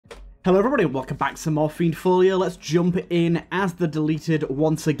Hello everybody, welcome back to more Fiend Folio. Let's jump in as the deleted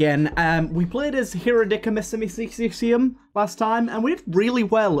once again. We played as Hiradikamesimisium last time, and we did really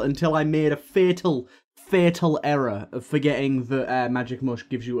well until I made a fatal error of forgetting that Magic Mush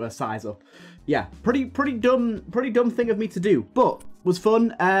gives you a size up. Yeah, pretty dumb thing of me to do, but was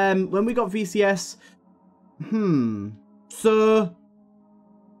fun. When we got VCS, so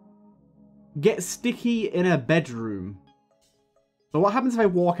get sticky in a bedroom. So what happens if I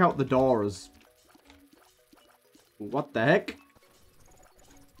walk out the doors? What the heck?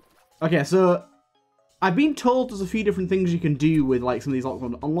 Okay, so I've been told there's a few different things you can do with like some of these locks.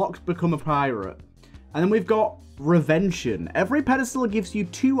 Unlocked, become a pirate. And then we've got Revention. Every pedestal gives you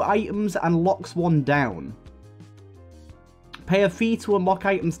 2 items and locks 1 down. Pay a fee to unlock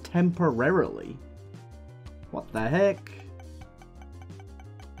items temporarily. What the heck?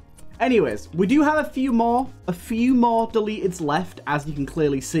 Anyways, we do have a few more deleteds left, as you can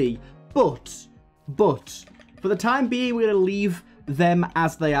clearly see. But, for the time being, we're going to leave them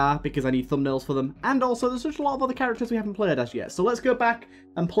as they are, because I need thumbnails for them. And also, there's such a lot of other characters we haven't played as yet. So let's go back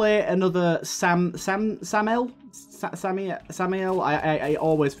and play another Samael? I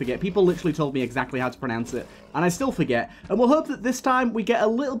always forget. People literally told me exactly how to pronounce it, and I still forget. And we'll hope that this time we get a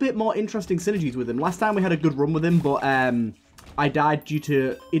little bit more interesting synergies with him. Last time we had a good run with him, but I died due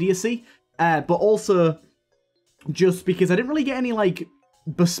to idiocy, but also just because I didn't really get any, like,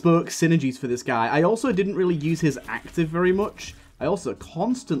 bespoke synergies for this guy. I also didn't really use his active very much. I also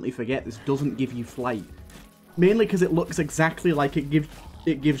constantly forget this doesn't give you flight. Mainly because it looks exactly like it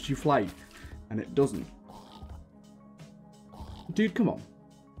gives you flight, and it doesn't. Dude, come on.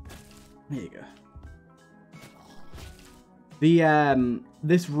 There you go.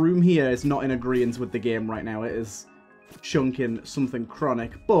 This room here is not in agreement with the game right now. It is chunking something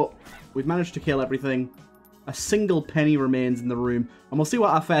chronic, but we've managed to kill everything. A single penny remains in the room, and we'll see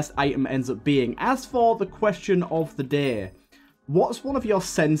what our first item ends up being. As for the question of the day, what's one of your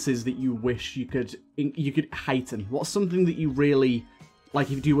senses that you wish you could heighten? What's something that you really like?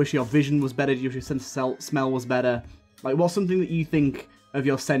 Do you wish your vision was better? Do you wish your sense of smell was better? Like, what's something that you think of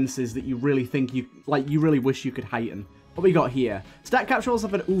your senses that you really think you really wish you could heighten? What we got here? Stat capsules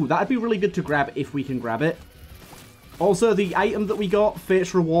of an ooh, that'd be really good to grab if we can grab it. Also, the item that we got,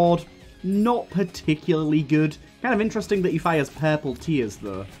 Fate's Reward, not particularly good. Kind of interesting that he fires purple tears,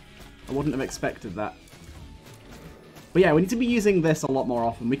 though. I wouldn't have expected that. But yeah, we need to be using this a lot more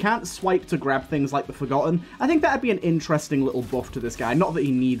often. We can't swipe to grab things like the Forgotten. I think that'd be an interesting little buff to this guy. Not that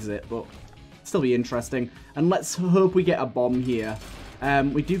he needs it, but still be interesting. And let's hope we get a bomb here.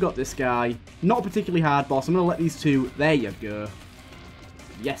 We do got this guy. Not a particularly hard boss. I'm going to let these two... There you go.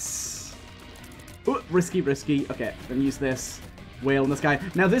 Yes. Ooh, risky. Okay, I'm gonna use this. Whale on this guy.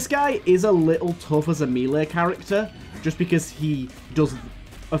 Now, this guy is a little tough as a melee character, just because he does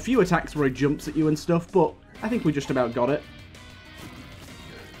a few attacks where he jumps at you and stuff, but I think we just about got it.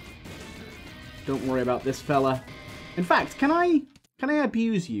 Don't worry about this fella. In fact, can I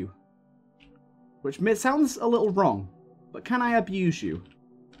abuse you? Which sounds a little wrong, but can I abuse you?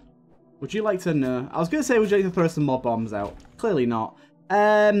 Would you like to know? I was gonna say, would you like to throw some more bombs out? Clearly not.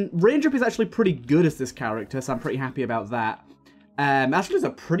 Range up is actually pretty good as this character, so I'm pretty happy about that. Actually, it's a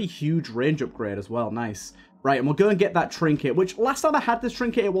pretty huge range upgrade as well. Nice. Right, and we'll go and get that trinket, which last time I had this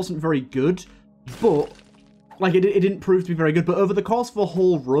trinket, it wasn't very good, but, like, it didn't prove to be very good, but over the course of a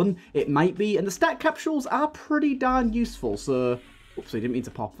whole run, it might be, and the stat capsules are pretty darn useful, so, oops, I didn't mean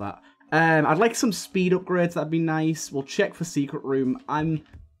to pop that. I'd like some speed upgrades, that'd be nice. We'll check for secret room. I'm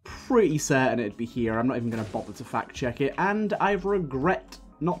pretty certain it'd be here. I'm not even going to bother to fact check it, and I regret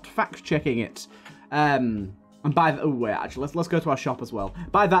not fact checking it. And by the, oh wait, actually, let's go to our shop as well.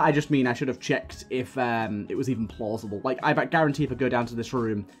 By that, I just mean I should have checked if it was even plausible. Like, I guarantee if I go down to this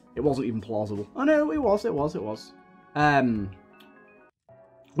room, it wasn't even plausible. Oh no, it was.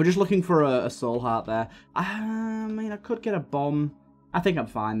 We're just looking for a soul heart there. I mean, I could get a bomb. I think I'm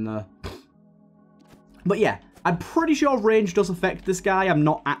fine though. But yeah. I'm pretty sure range does affect this guy. I'm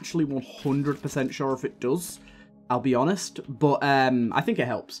not actually 100% sure if it does. I'll be honest. But I think it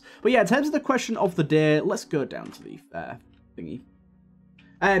helps. But yeah, in terms of the question of the day, let's go down to the thingy.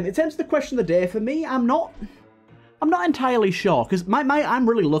 In terms of the question of the day, for me, I'm not entirely sure. Because I'm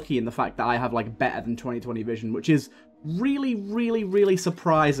really lucky in the fact that I have like better than 20/20 vision, which is really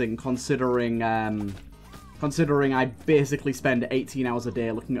surprising considering I basically spend 18 hours a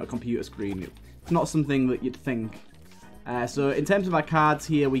day looking at a computer screen. It's not something that you'd think. So in terms of our cards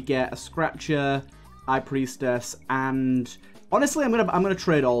here, we get a Scratcher, High Priestess, and honestly, I'm gonna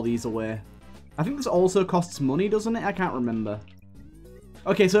trade all these away. I think this also costs money, doesn't it? I can't remember.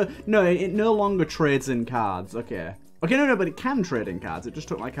 Okay, so no, it no longer trades in cards. Okay, Okay, no, but it can trade in cards. It just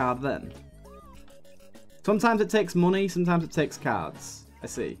took my card then. Sometimes it takes money, sometimes it takes cards. I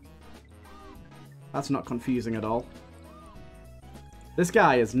see. That's not confusing at all. This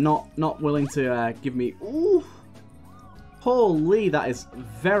guy is not willing to give me... Ooh! Holy, that is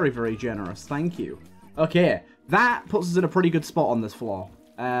very, very generous. Thank you. Okay, that puts us in a pretty good spot on this floor.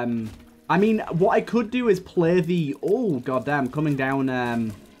 I mean, what I could do is play the... Oh, goddamn, coming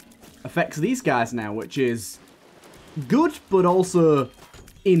down affects these guys now, which is good, but also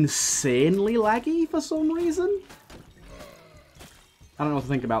insanely laggy for some reason. I don't know what to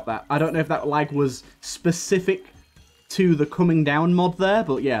think about that. I don't know if that lag was specific to the coming down mod there,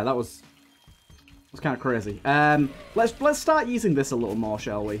 but yeah, that was kind of crazy. Let's start using this a little more,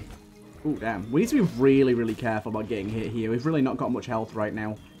 shall we? Ooh, damn. We need to be really, really careful about getting hit here. We've really not got much health right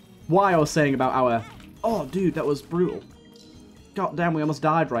now. Why I was saying about our... Oh, dude, that was brutal. God damn, we almost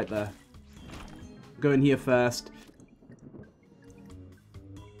died right there. Go in here first.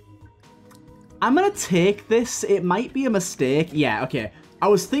 I'm going to take this. It might be a mistake. Yeah, okay. I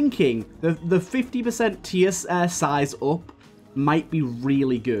was thinking the 50% tier size up might be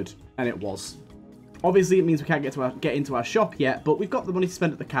really good, and it was. Obviously, it means we can't get into our shop yet, but we've got the money to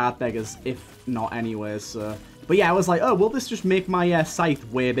spend at the card beggars, if not anyways. So. But yeah, I was like, oh, will this just make my scythe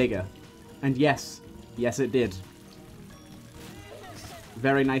way bigger? And yes. Yes, it did.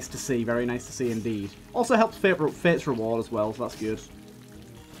 Very nice to see. Very nice to see indeed. Also helps Fate's Reward as well, so that's good.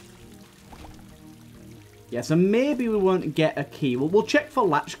 Yeah, so maybe we won't get a key. We'll check for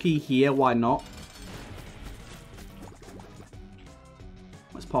latchkey here. Why not?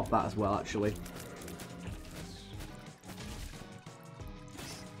 Let's pop that as well, actually.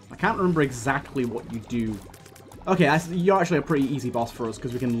 I can't remember exactly what you do. Okay, you're actually a pretty easy boss for us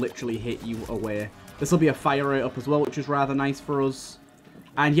because we can literally hit you away. This will be a fire rate up as well, which is rather nice for us.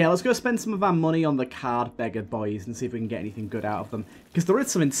 And yeah, let's go spend some of our money on the card beggar boys and see if we can get anything good out of them. Because there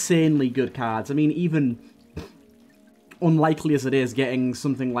is some insanely good cards. I mean, even unlikely as it is, getting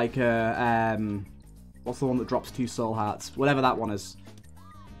something like a... what's the one that drops 2 soul hearts? Whatever that one is.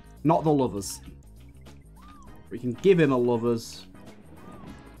 Not the lovers. We can give him a lovers.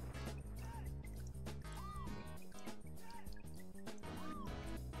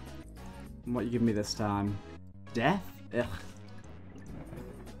 And what you give me this time? Death? Ugh.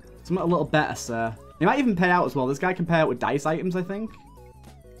 Something a little better, sir. He might even pay out as well. This guy can pay out with dice items, I think.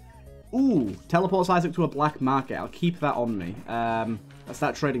 Ooh, teleports Isaac to a black market. I'll keep that on me. Let's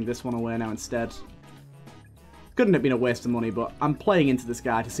start trading this one away now instead. Couldn't have been a waste of money, but I'm playing into this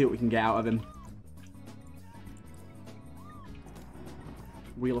guy to see what we can get out of him.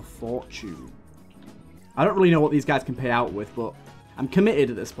 Wheel of Fortune. I don't really know what these guys can pay out with, but I'm committed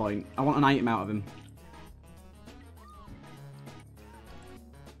at this point. I want an item out of him.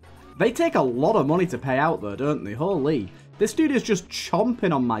 They take a lot of money to pay out, though, don't they? Holy. This dude is just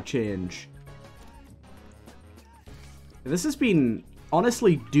chomping on my change. This has been,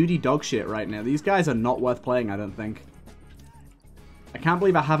 honestly, duty dog shit right now. These guys are not worth playing, I don't think. I can't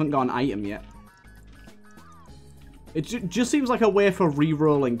believe I haven't got an item yet. It just seems like a way for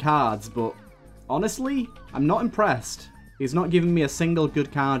re-rolling cards, but honestly, I'm not impressed. He's not giving me a single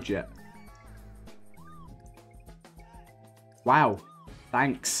good card yet. Wow.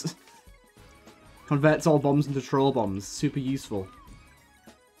 Thanks. Converts all bombs into troll bombs. Super useful.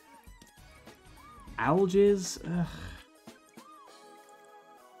 Alges? Ugh.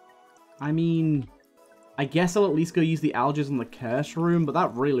 I mean, I guess I'll at least go use the alges in the curse room, but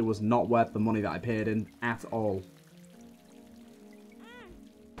that really was not worth the money that I paid in at all.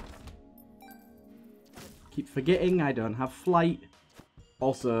 Keep forgetting I don't have flight.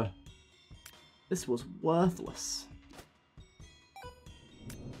 Also, this was worthless.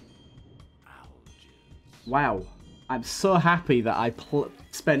 Wow, I'm so happy that I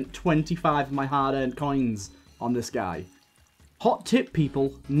spent 25 of my hard-earned coins on this guy. Hot tip,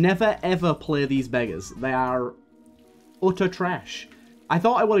 people, never ever play these beggars. They are utter trash. I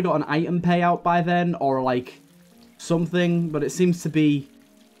thought I would have got an item payout by then, or like something, but it seems to be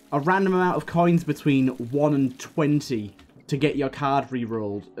a random amount of coins between 1 and 20 to get your card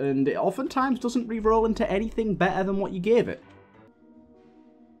re-rolled, and it oftentimes doesn't re-roll into anything better than what you gave it.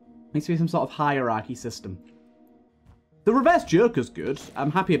 Needs to be some sort of hierarchy system. The reverse Joker's good.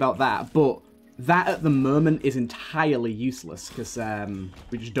 I'm happy about that, but that at the moment is entirely useless because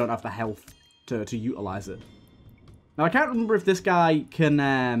we just don't have the health to utilize it. Now I can't remember if this guy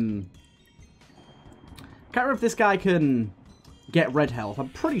can get red health. I'm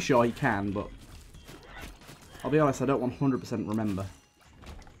pretty sure he can, but I'll be honest, I don't 100% remember.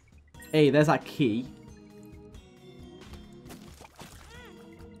 Hey, there's our key.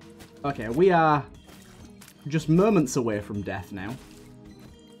 Okay, we are just moments away from death now.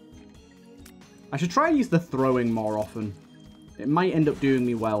 I should try and use the throwing more often. It might end up doing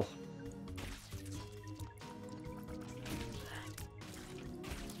me well.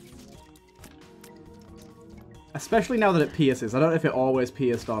 Especially now that it pierces. I don't know if it always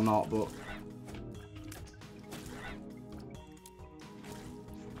pierced or not, but...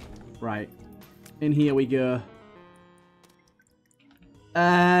 Right. In here we go.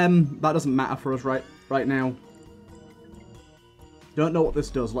 That doesn't matter for us right now. Don't know what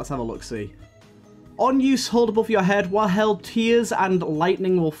this does. Let's have a look-see. On use, hold above your head. While held, tears and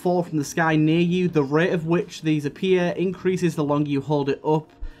lightning will fall from the sky near you. The rate of which these appear increases the longer you hold it up.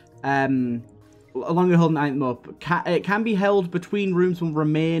 Longer holding an item up. It can be held between rooms and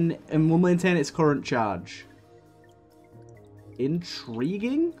will maintain its current charge.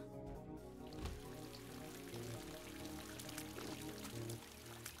 Intriguing?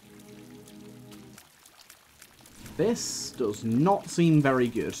 This does not seem very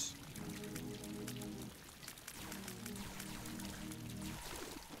good.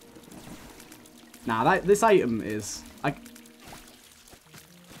 Nah, this item is...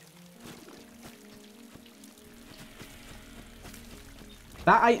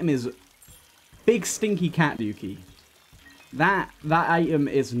 That item is big stinky cat dookie. That item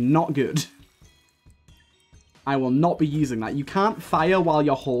is not good. I will not be using that. You can't fire while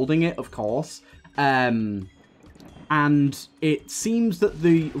you're holding it, of course. And it seems that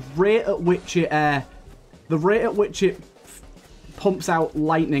the rate at which it pumps out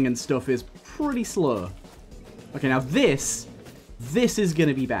lightning and stuff is pretty slow. Okay, now this is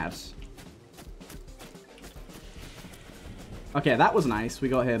gonna be bad. Okay, that was nice. We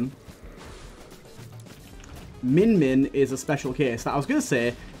got him. Min Min is a special case that I was gonna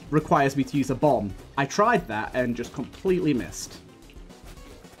say requires me to use a bomb. I tried that and just completely missed.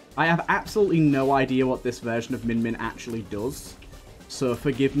 I have absolutely no idea what this version of Min Min actually does, so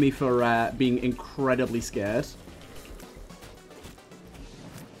forgive me for being incredibly scared.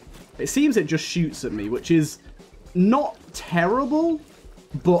 It seems it just shoots at me, which is not terrible,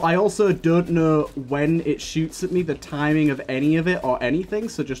 but I also don't know when it shoots at me, the timing of any of it or anything,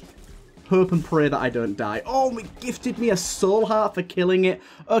 so just hope and pray that I don't die. Oh, it gifted me a soul heart for killing it.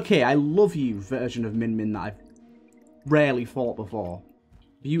 Okay, I love you, version of Min Min that I've rarely fought before.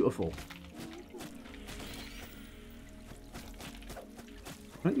 Beautiful.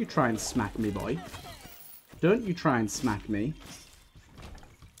 Don't you try and smack me, boy. Don't you try and smack me.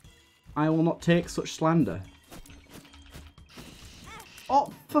 I will not take such slander.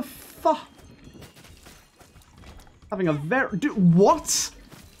 Oh, for fuck. Having a very... Dude, what?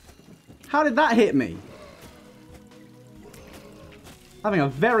 How did that hit me? Having a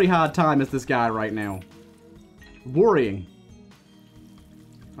very hard time as this guy right now. Worrying.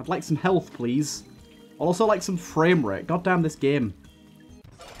 I'd like some health, please. I'd also like some frame rate. God damn this game.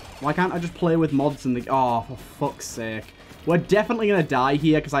 Why can't I just play with mods in the... Oh, for fuck's sake. We're definitely going to die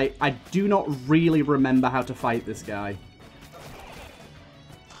here because I do not really remember how to fight this guy.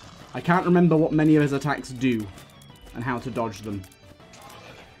 I can't remember what many of his attacks do and how to dodge them.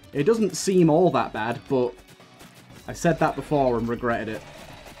 It doesn't seem all that bad, but I said that before and regretted it.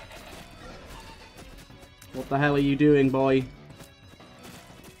 What the hell are you doing, boy?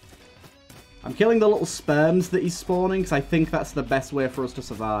 I'm killing the little sperms that he's spawning because I think that's the best way for us to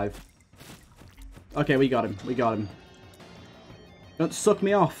survive. Okay, we got him. We got him. Don't suck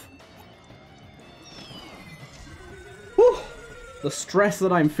me off. Whew. The stress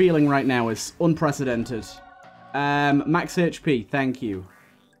that I'm feeling right now is unprecedented. Max HP, thank you.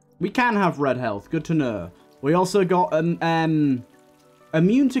 We can have red health, good to know. We also got immune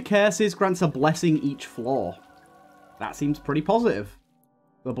to curses, grants a blessing each floor. That seems pretty positive.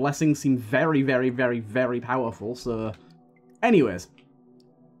 The blessings seem very, very, very, very powerful, so... Anyways.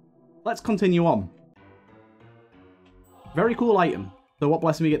 Let's continue on. Very cool item. So what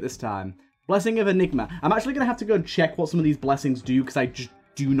blessing we get this time? Blessing of Enigma. I'm actually going to have to go and check what some of these blessings do, because I just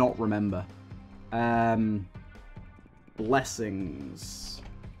do not remember. Blessings.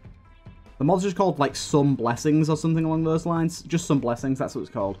 The mod's just called, like, Some Blessings or something along those lines. Just Some Blessings, that's what it's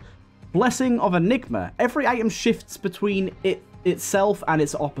called. Blessing of Enigma. Every item shifts between itself and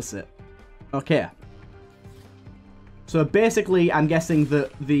its opposite. Okay. So basically, I'm guessing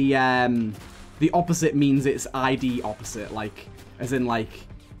that the opposite means it's ID opposite, like, as in, like,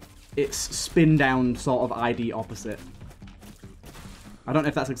 it's spin down sort of ID opposite. I don't know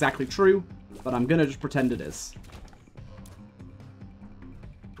if that's exactly true, but I'm gonna just pretend it is.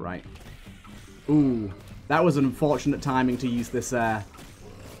 Right. Ooh, that was an unfortunate timing to use this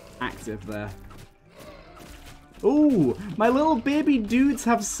active there. Ooh, my little baby dudes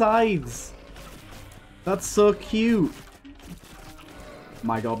have scythes. That's so cute.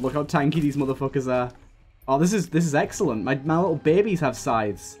 My god, look how tanky these motherfuckers are. Oh, this is excellent. My little babies have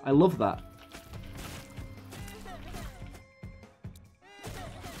scythes. I love that.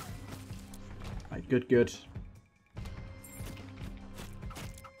 Right, good, good.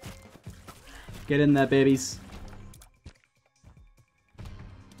 Get in there, babies.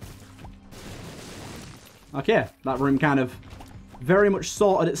 Okay, that room kind of very much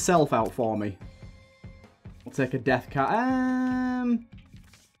sorted itself out for me. I'll take a death card.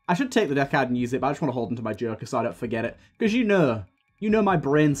 I should take the death card and use it, but I just want to hold onto my Joker so I don't forget it. Because you know my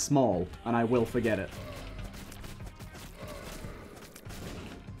brain's small, and I will forget it.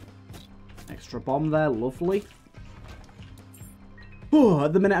 Extra bomb there, lovely. Oh,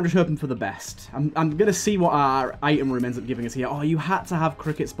 at the minute, I'm just hoping for the best. I'm going to see what our item room ends up giving us here. Oh, you had to have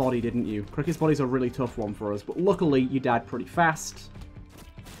Cricket's body, didn't you? Cricket's body's a really tough one for us, but luckily, you died pretty fast.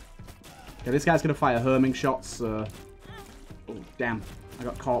 Okay, this guy's going to fire homing shots, so... Oh, damn. I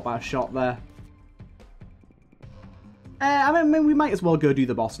got caught by a shot there. I mean, we might as well go do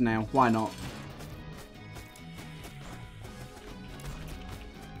the boss now. Why not?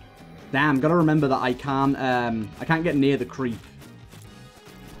 Damn, gotta remember that I can't get near the creep.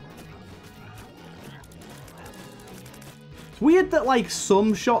 It's weird that, like,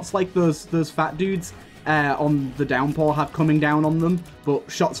 some shots like those fat dudes on the downpour have coming down on them,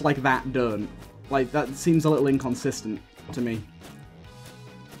 but shots like that don't. Like, that seems a little inconsistent to me.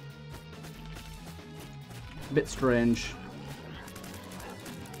 A bit strange.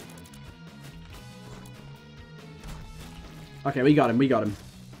 Okay, we got him, we got him.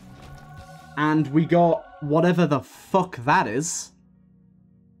 And we got whatever the fuck that is.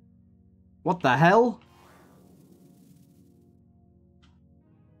 What the hell?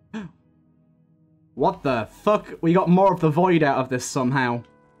 What the fuck? We got more of the void out of this somehow.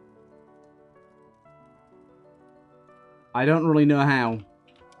 I don't really know how.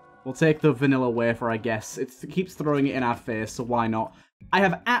 We'll take the vanilla wafer, I guess. It keeps throwing it in our face, so why not? I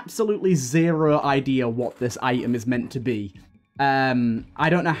have absolutely zero idea what this item is meant to be. I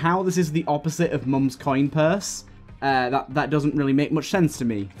don't know how this is the opposite of Mum's coin purse. That doesn't really make much sense to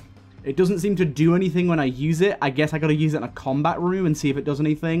me. It doesn't seem to do anything when I use it. I guess I gotta use it in a combat room and see if it does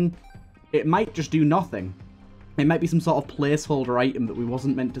anything. It might just do nothing. It might be some sort of placeholder item that we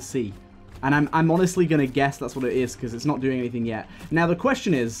wasn't meant to see. And I'm honestly gonna guess that's what it is, because it's not doing anything yet. Now, the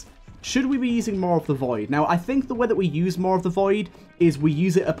question is, should we be using more of the void? Now, I think the way that we use more of the void is we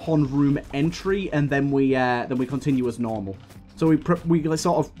use it upon room entry, and then we continue as normal. So we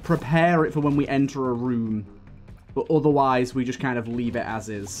sort of prepare it for when we enter a room, but otherwise we just kind of leave it as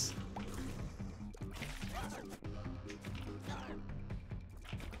is.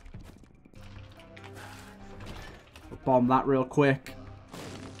 We'll bomb that real quick.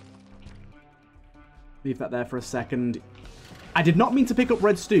 Leave that there for a second. I did not mean to pick up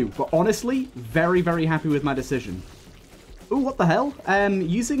red stew, but honestly, very, very happy with my decision. Ooh, what the hell?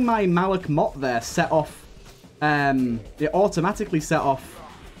 Using my Malak Mott there set off... it automatically set off...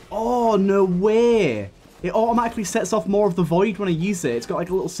 Oh, no way! It automatically sets off more of the void when I use it. It's got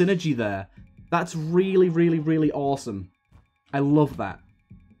like a little synergy there. That's really, really, really awesome. I love that.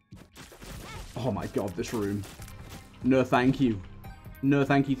 Oh my god, this room. No, thank you. No,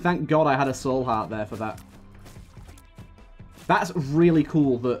 thank you. Thank God I had a soul heart there for that. That's really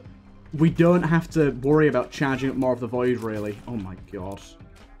cool that we don't have to worry about charging up more of the void, really. Oh my god.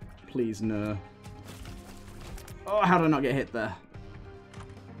 Please, no. Oh, how did I not get hit there?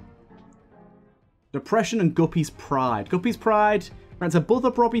 Depression and Guppy's Pride. Guppy's Pride grants a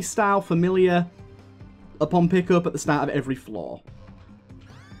Brother Brobby style familiar upon pickup at the start of every floor.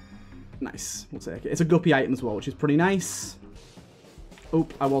 Nice. We'll take it. It's a Guppy item as well, which is pretty nice.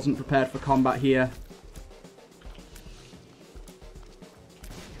 Oop, I wasn't prepared for combat here.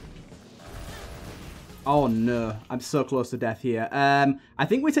 Oh no, I'm so close to death here. I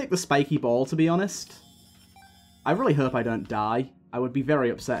think we take the spiky ball, to be honest. I really hope I don't die. I would be very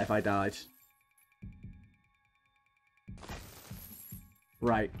upset if I died.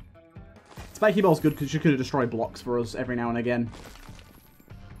 Right. Spiky ball's good because she could have destroyed blocks for us every now and again.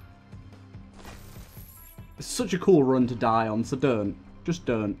 It's such a cool run to die on, so don't. Just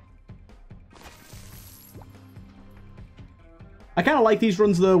don't. I kind of like these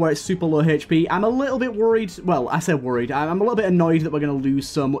runs, though, where it's super low HP. I'm a little bit worried. Well, I say worried. I'm a little bit annoyed that we're going to lose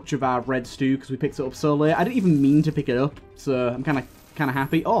so much of our red stew because we picked it up so late. I didn't even mean to pick it up, so I'm kind of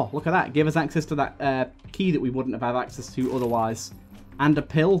happy. Oh, look at that. It gave us access to that key that we wouldn't have had access to otherwise. And a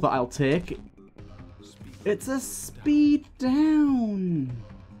pill that I'll take. It's a speed down.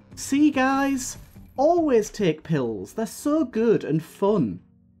 See, guys? Always take pills. They're so good and fun.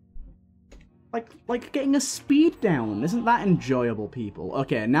 Like getting a speed down. Isn't that enjoyable, people?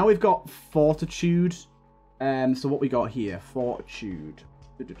 Okay, now we've got Fortitude. So what we got here? Fortitude.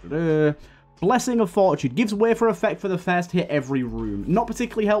 Blessing of Fortitude. Gives way for effect for the first hit every room. Not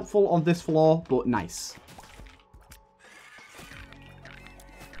particularly helpful on this floor, but nice.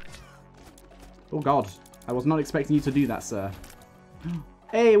 Oh god. I was not expecting you to do that, sir.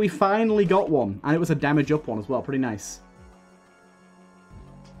 Hey, we finally got one. And it was a damage up one as well. Pretty nice.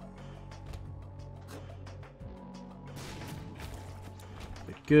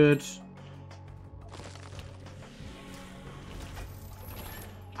 Good.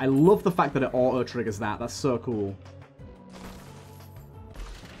 I love the fact that it auto-triggers that. That's so cool.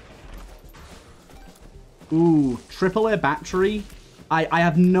 Ooh, AAA battery. I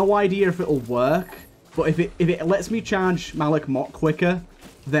have no idea if it'll work, but if it lets me charge Malik Mott quicker,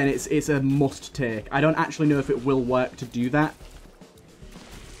 then it's a must take. I don't actually know if it will work to do that.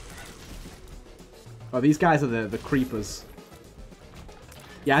 Oh, these guys are the creepers.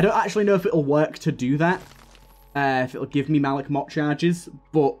 Yeah, I don't actually know if it'll work to do that. If it'll give me Malik Mott charges,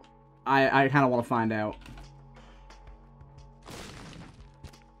 but I kind of want to find out.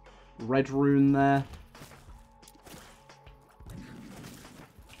 Red rune there.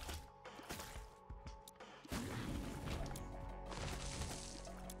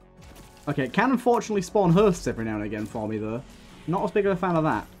 Okay, it can unfortunately spawn hosts every now and again for me, though. Not as big of a fan of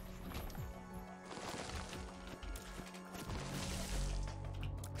that.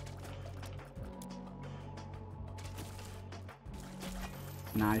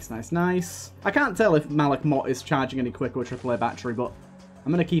 Nice, nice, nice. I can't tell if Malik Mott is charging any quicker with AAA battery, but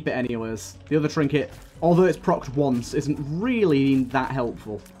I'm going to keep it anyways. The other trinket, although it's procced once, isn't really that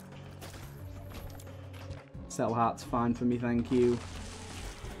helpful. Cell heart's fine for me, thank you.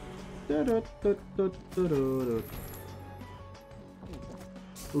 Oh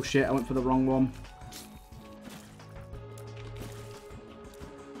shit, I went for the wrong one.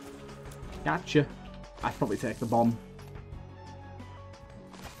 Gotcha. I'd probably take the bomb.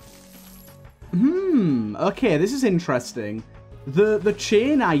 Okay, this is interesting. The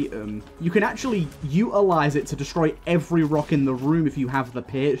chain item, you can actually utilize it to destroy every rock in the room if you have the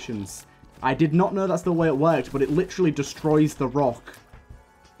patience. I did not know that's the way it worked, but it literally destroys the rock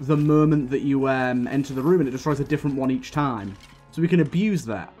the moment that you enter the room, and it destroys a different one each time. So we can abuse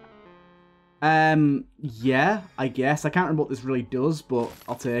that. Yeah, I guess. I can't remember what this really does, but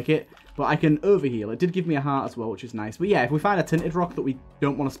I'll take it. But I can overheal. It did give me a heart as well, which is nice. But yeah, if we find a tinted rock that we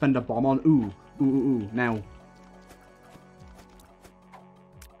don't want to spend a bomb on, ooh, now.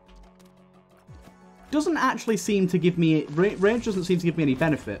 Doesn't actually seem to give me... Range doesn't seem to give me any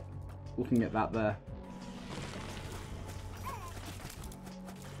benefit, looking at that there.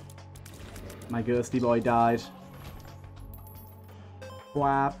 My ghosty boy died.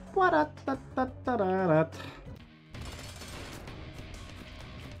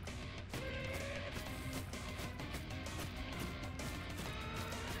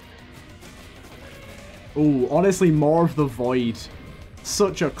 Ooh, honestly, more of the Void.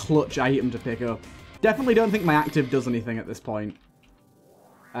 Such a clutch item to pick up. Definitely don't think my active does anything at this point.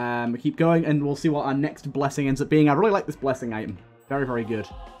 We keep going, and we'll see what our next blessing ends up being. I really like this blessing item. Very, very good.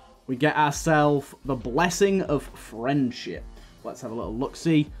 We get ourselves the Blessing of Friendship. Let's have a little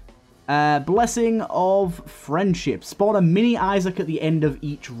look-see. Blessing of Friendship. Spawn a mini Isaac at the end of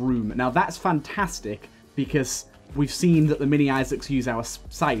each room. Now, that's fantastic, because we've seen that the mini Isaacs use our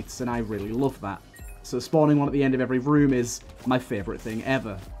scythes, and I really love that. So spawning one at the end of every room is my favourite thing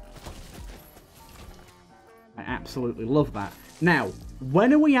ever. I absolutely love that. Now,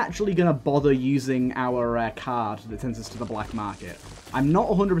 when are we actually going to bother using our card that sends us to the black market? I'm not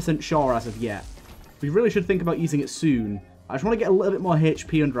 100% sure as of yet. We really should think about using it soon. I just want to get a little bit more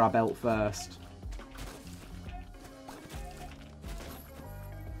HP under our belt first.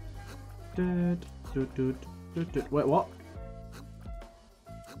 Wait, what?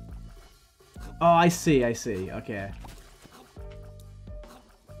 Oh, I see, okay.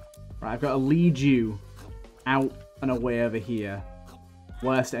 Right, I've got to lead you out and away over here.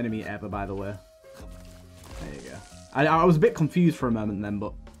 Worst enemy ever, by the way. There you go. I was a bit confused for a moment then,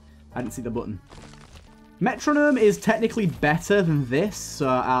 but I didn't see the button. Metronome is technically better than this, so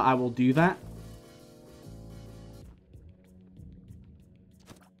I will do that.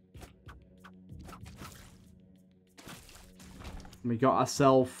 We got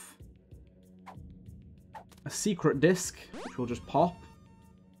ourselves a secret disc, which we'll just pop.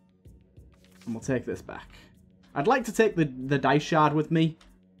 And we'll take this back. I'd like to take the dice shard with me,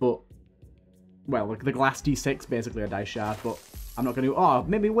 but... Well, like the glass D6, basically a dice shard, but I'm not going to... Oh,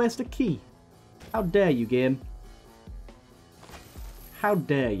 maybe waste a key. How dare you, game? How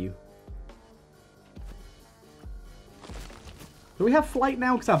dare you? Do we have flight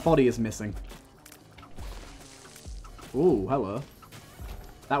now? Because our body is missing. Ooh, hello.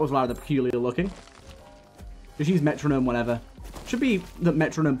 That was rather peculiar looking. Just use metronome whenever. Should be that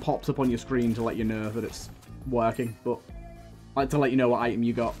metronome pops up on your screen to let you know that it's working, but like to let you know what item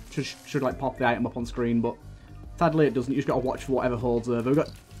you got. Should like pop the item up on screen, but sadly it doesn't. You just gotta watch for whatever holds over. We've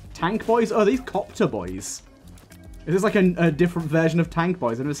got tank boys. Oh, these copter boys. Is this like a different version of tank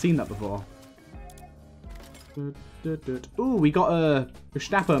boys? I've never seen that before. Ooh, we got a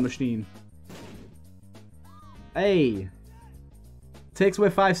Gestapo machine. Hey. Takes away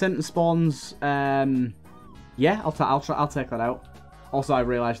 5 cents and spawns. Yeah, I'll take that out. Also, I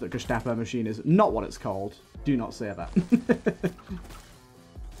realised that Gestapo machine is not what it's called. Do not say that.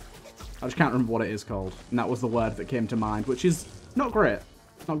 I just can't remember what it is called. And that was the word that came to mind, which is not great.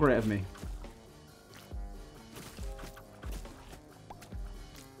 Not great of me.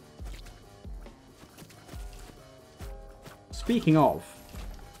 Speaking of,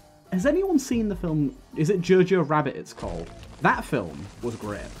 has anyone seen the film? Is it Jojo Rabbit it's called? That film was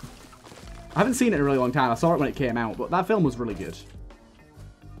great. I haven't seen it in a really long time. I saw it when it came out, but that film was really good.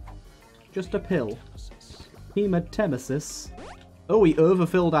 Just a pill. Hematemesis. Oh, we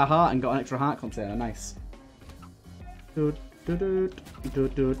overfilled our heart and got an extra heart container. Nice. Okay,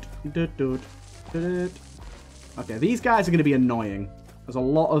 these guys are going to be annoying. There's a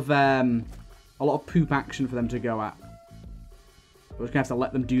lot of poop action for them to go at. We're just going to have to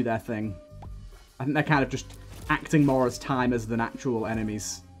let them do their thing. I think they're kind of just acting more as timers than actual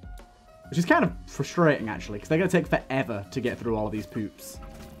enemies. Which is kind of frustrating, actually, because they're going to take forever to get through all of these poops.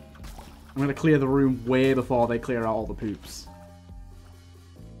 I'm going to clear the room way before they clear out all the poops.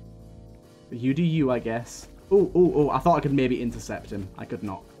 You do you, I guess. Oh, I thought I could maybe intercept him. I could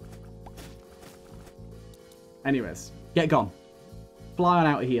not. Anyways, get gone. Fly on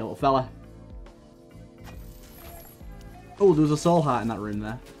out of here, little fella. Oh, there was a soul heart in that room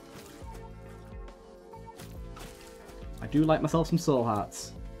there. I do like myself some soul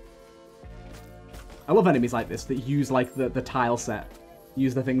hearts. I love enemies like this that use like the tile set.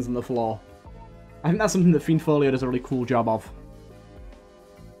 Use the things on the floor. I think that's something that Fiend Folio does a really cool job of.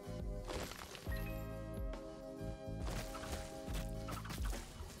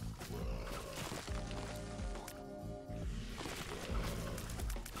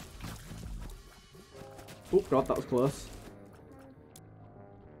 Oh god, that was close.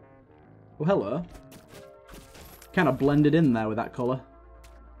 Oh, hello. Kind of blended in there with that colour.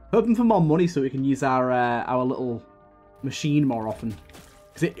 Hoping for more money so we can use our little machine more often.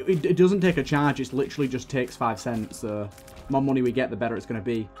 Because it doesn't take a charge, it literally just takes 5 cents. So the more money we get, the better it's going to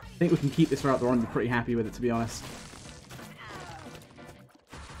be. I think we can keep this throughout the run and be pretty happy with it, to be honest.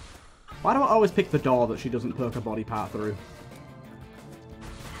 Why do I always pick the door that she doesn't poke a body part through?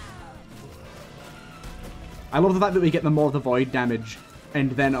 I love the fact that we get the more of the void damage,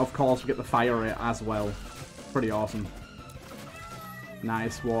 and then, of course, we get the fire rate as well. Pretty awesome.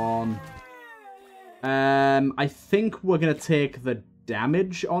 Nice one. I think we're going to take the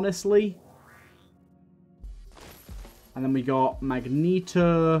damage, honestly. And then we got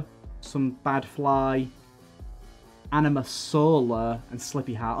Magneto, some Badfly, Anima Solar, and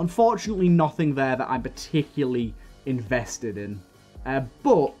Slippy Heart. Unfortunately, nothing there that I'm particularly invested in.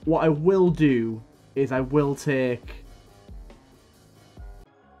 But what I will do is I will take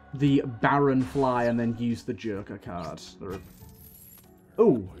the Baron Fly and then use the Joker card.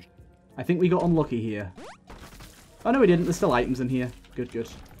 Oh, I think we got unlucky here. Oh, no, we didn't. There's still items in here. Good, good.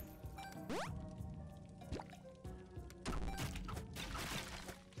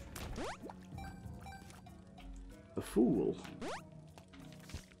 The Fool.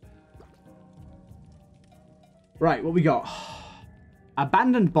 Right, what we got?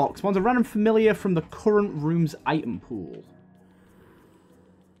 Abandoned box. Spawns a random familiar from the current room's item pool.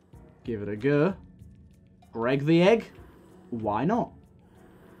 Give it a go. Greg the Egg. Why not?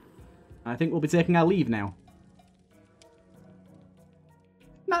 I think we'll be taking our leave now.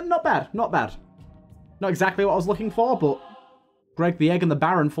 Not bad. Not bad. Not exactly what I was looking for, but Greg the Egg and the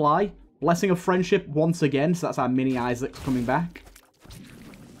Baron Fly. Blessing of Friendship once again, so that's our mini Isaacs coming back.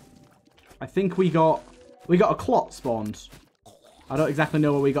 I think we got a clot spawned. I don't exactly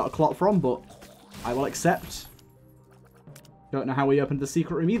know where we got a clot from, but I will accept. Don't know how we opened the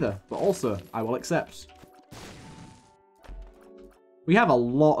secret room either, but also, I will accept. We have a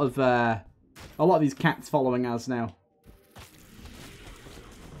lot of these cats following us now.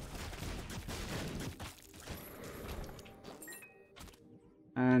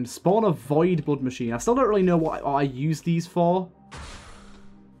 And spawn a Void Blood Machine. I still don't really know what I use these for.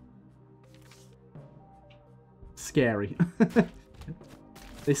 Scary.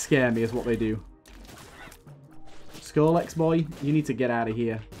 They scare me is what they do. Scolex boy, you need to get out of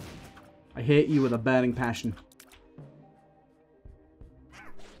here. I hate you with a burning passion.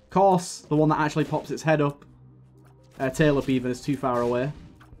 Of course, the one that actually pops its head up. Tail up even is too far away.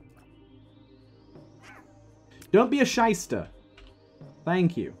 Don't be a shyster.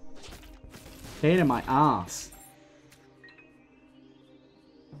 Thank you. Pain in my ass.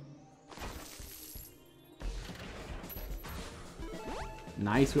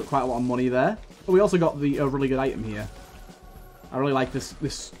 Nice, we got quite a lot of money there. But we also got the really good item here. I really like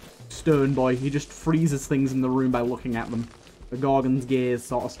this stone boy. He just freezes things in the room by looking at them. The Gorgon's gaze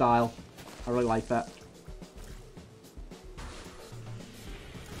sort of style. I really like that.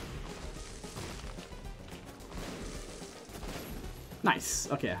 Nice,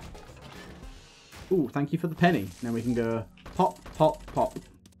 okay. Ooh, thank you for the penny. Now we can go pop, pop, pop.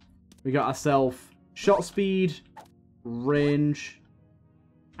 We got ourselves shot speed, range,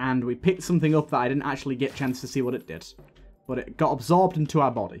 and we picked something up that I didn't actually get a chance to see what it did. But it got absorbed into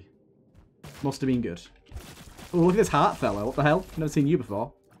our body. Must have been good. Oh, look at this heart fellow. What the hell? Never seen you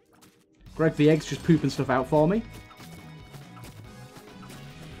before. Greg the Egg's just pooping stuff out for me.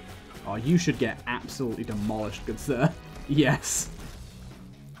 Oh, you should get absolutely demolished, good sir. Yes.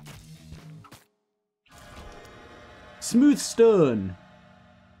 Smooth stone.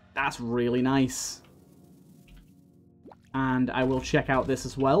 That's really nice. And I will check out this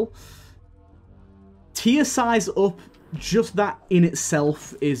as well. Tier size up, just that in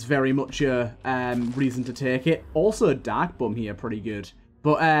itself is very much a reason to take it. Also, Dark Bum here, pretty good.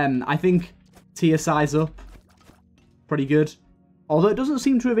 But I think tier size up, pretty good. Although it doesn't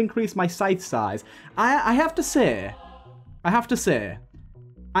seem to have increased my scythe size. I have to say,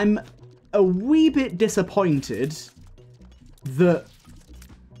 I'm a wee bit disappointed that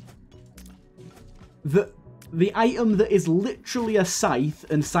the item that is literally a scythe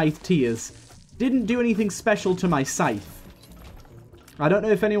and scythe tiers didn't do anything special to my scythe. I don't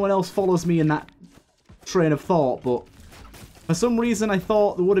know if anyone else follows me in that train of thought, but for some reason I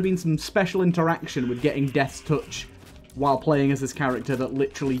thought there would have been some special interaction with getting Death's Touch while playing as this character that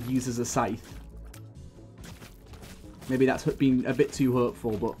literally uses a scythe. Maybe that's been a bit too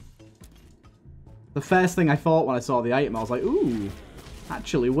hopeful, but the first thing I thought when I saw the item, I was like, ooh,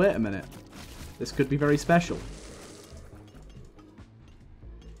 actually, wait a minute. This could be very special.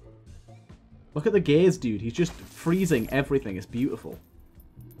 Look at the gaze, dude. He's just freezing everything. It's beautiful.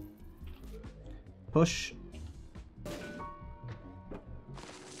 Push.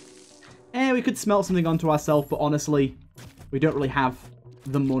 We could smelt something onto ourselves, but honestly, we don't really have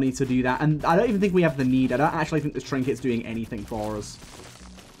the money to do that. And I don't even think we have the need. I don't actually think this trinket's doing anything for us.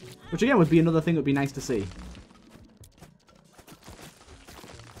 Which, again, would be another thing that would be nice to see.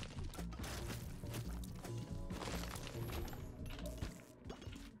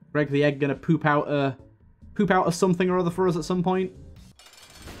 Greg the Egg gonna poop out a something or other for us at some point.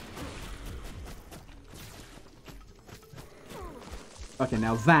 Okay,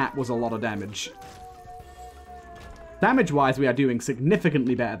 now that was a lot of damage. Damage-wise, we are doing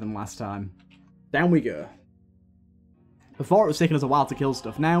significantly better than last time. Down we go. Before it was taking us a while to kill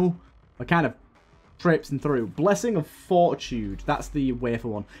stuff. Now, we're kind of traipsing through. Blessing of Fortitude. That's the wafer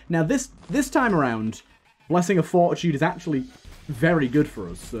one. Now, this time around, Blessing of Fortitude is actually very good for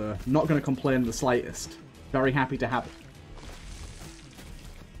us. So, not going to complain the slightest. Very happy to have it.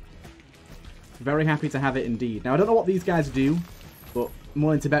 Very happy to have it indeed. Now, I don't know what these guys do, but I'm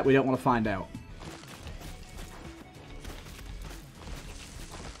willing to bet we don't want to find out.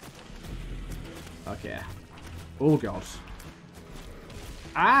 Okay. Oh, God.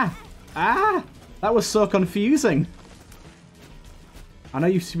 Ah! Ah! That was so confusing. I know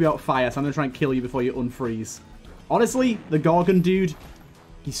you used to be out fire, so I'm going to try and kill you before you unfreeze. Honestly, the Gorgon dude,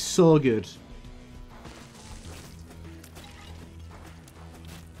 he's so good.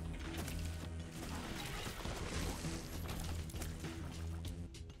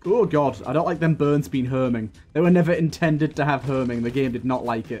 Oh, God. I don't like them burns being herming. They were never intended to have herming. The game did not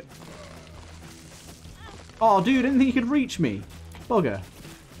like it. Oh, dude, I didn't think you could reach me. Bugger.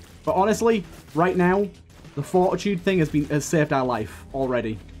 But honestly, right now, the Fortitude thing has saved our life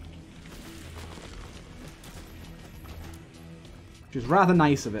already. Which is rather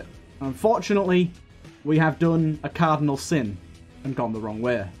nice of it. Unfortunately, we have done a cardinal sin and gone the wrong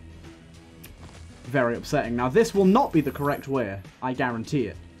way. Very upsetting. Now, this will not be the correct way. I guarantee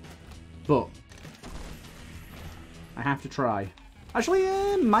it. But I have to try. Actually,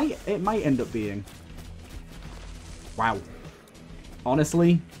 it might end up being. Wow.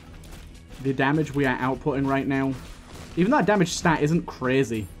 Honestly, the damage we are outputting right now, even though our damage stat isn't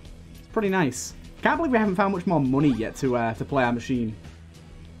crazy, it's pretty nice. Can't believe we haven't found much more money yet to play our machine.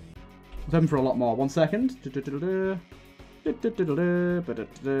 was hoping for a lot more. 1 second.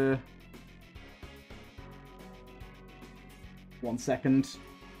 1 second.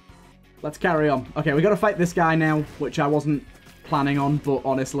 Let's carry on. Okay, we got to fight this guy now, which I wasn't planning on, but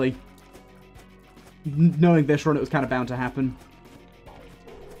honestly, knowing this run, it was kind of bound to happen.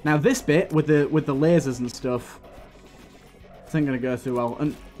 Now this bit with the lasers and stuff, this ain't gonna go too well.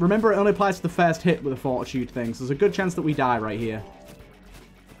 And remember, it only applies to the first hit with the fortitude thing, so there's a good chance that we die right here.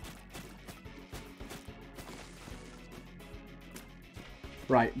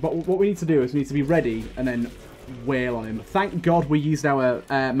 Right, but what we need to do is we need to be ready and then wail on him. Thank God we used our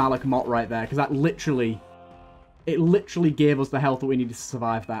Malak Mott right there, because that literally gave us the health that we needed to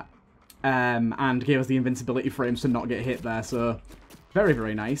survive that. And gave us the invincibility frames to not get hit there, so very,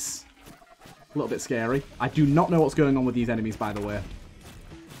 very nice. A little bit scary. I do not know what's going on with these enemies, by the way.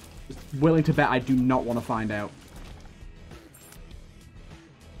 Just willing to bet I do not want to find out.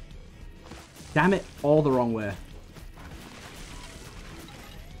 Damn it, all the wrong way.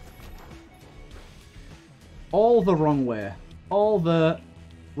 All the wrong way. All the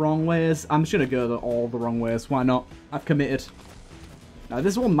wrong ways. I'm just going to go all the wrong ways. Why not? I've committed. Now,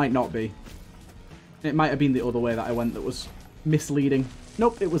 this one might not be. It might have been the other way that I went that was misleading.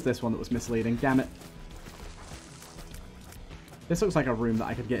 Nope, it was this one that was misleading. Damn it. This looks like a room that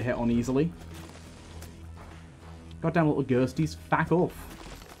I could get hit on easily. Goddamn little ghosties. Back off.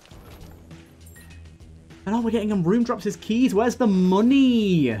 And all we're getting on room drops is keys. Where's the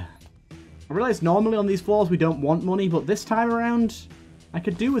money? I realise normally on these floors we don't want money, but this time around, I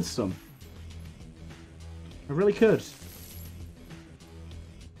could do with some. I really could.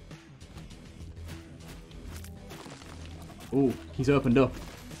 Ooh, he's opened up.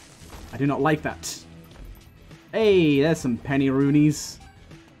 I do not like that. Hey, there's some penny roonies.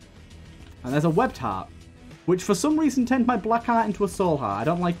 And there's a webbed heart, which for some reason turned my black heart into a soul heart. I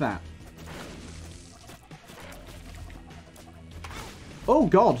don't like that. Oh,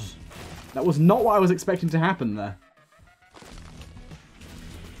 God. That was not what I was expecting to happen there.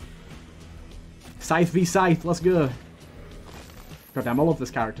 Scythe v Scythe, let's go. Goddamn, I love this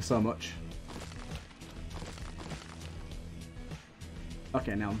character so much.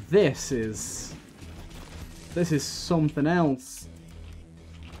 Okay, now this is something else.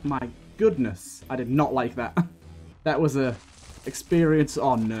 My goodness, I did not like that. That was a experience.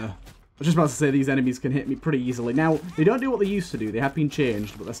 Oh no. I was just about to say these enemies can hit me pretty easily. Now, they don't do what they used to do. They have been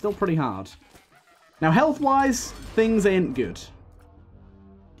changed, but they're still pretty hard. Now, health-wise, things ain't good.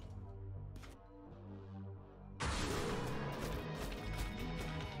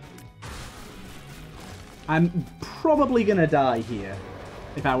 I'm probably gonna die here,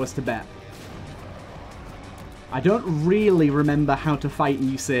 if I was to bet. I don't really remember how to fight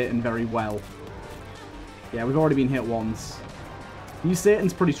New Satan very well. Yeah, we've already been hit once. New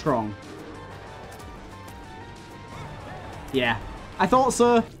Satan's pretty strong. Yeah, I thought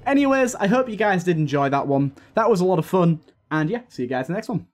so. Anyways, I hope you guys did enjoy that one. That was a lot of fun. And yeah, see you guys in the next one.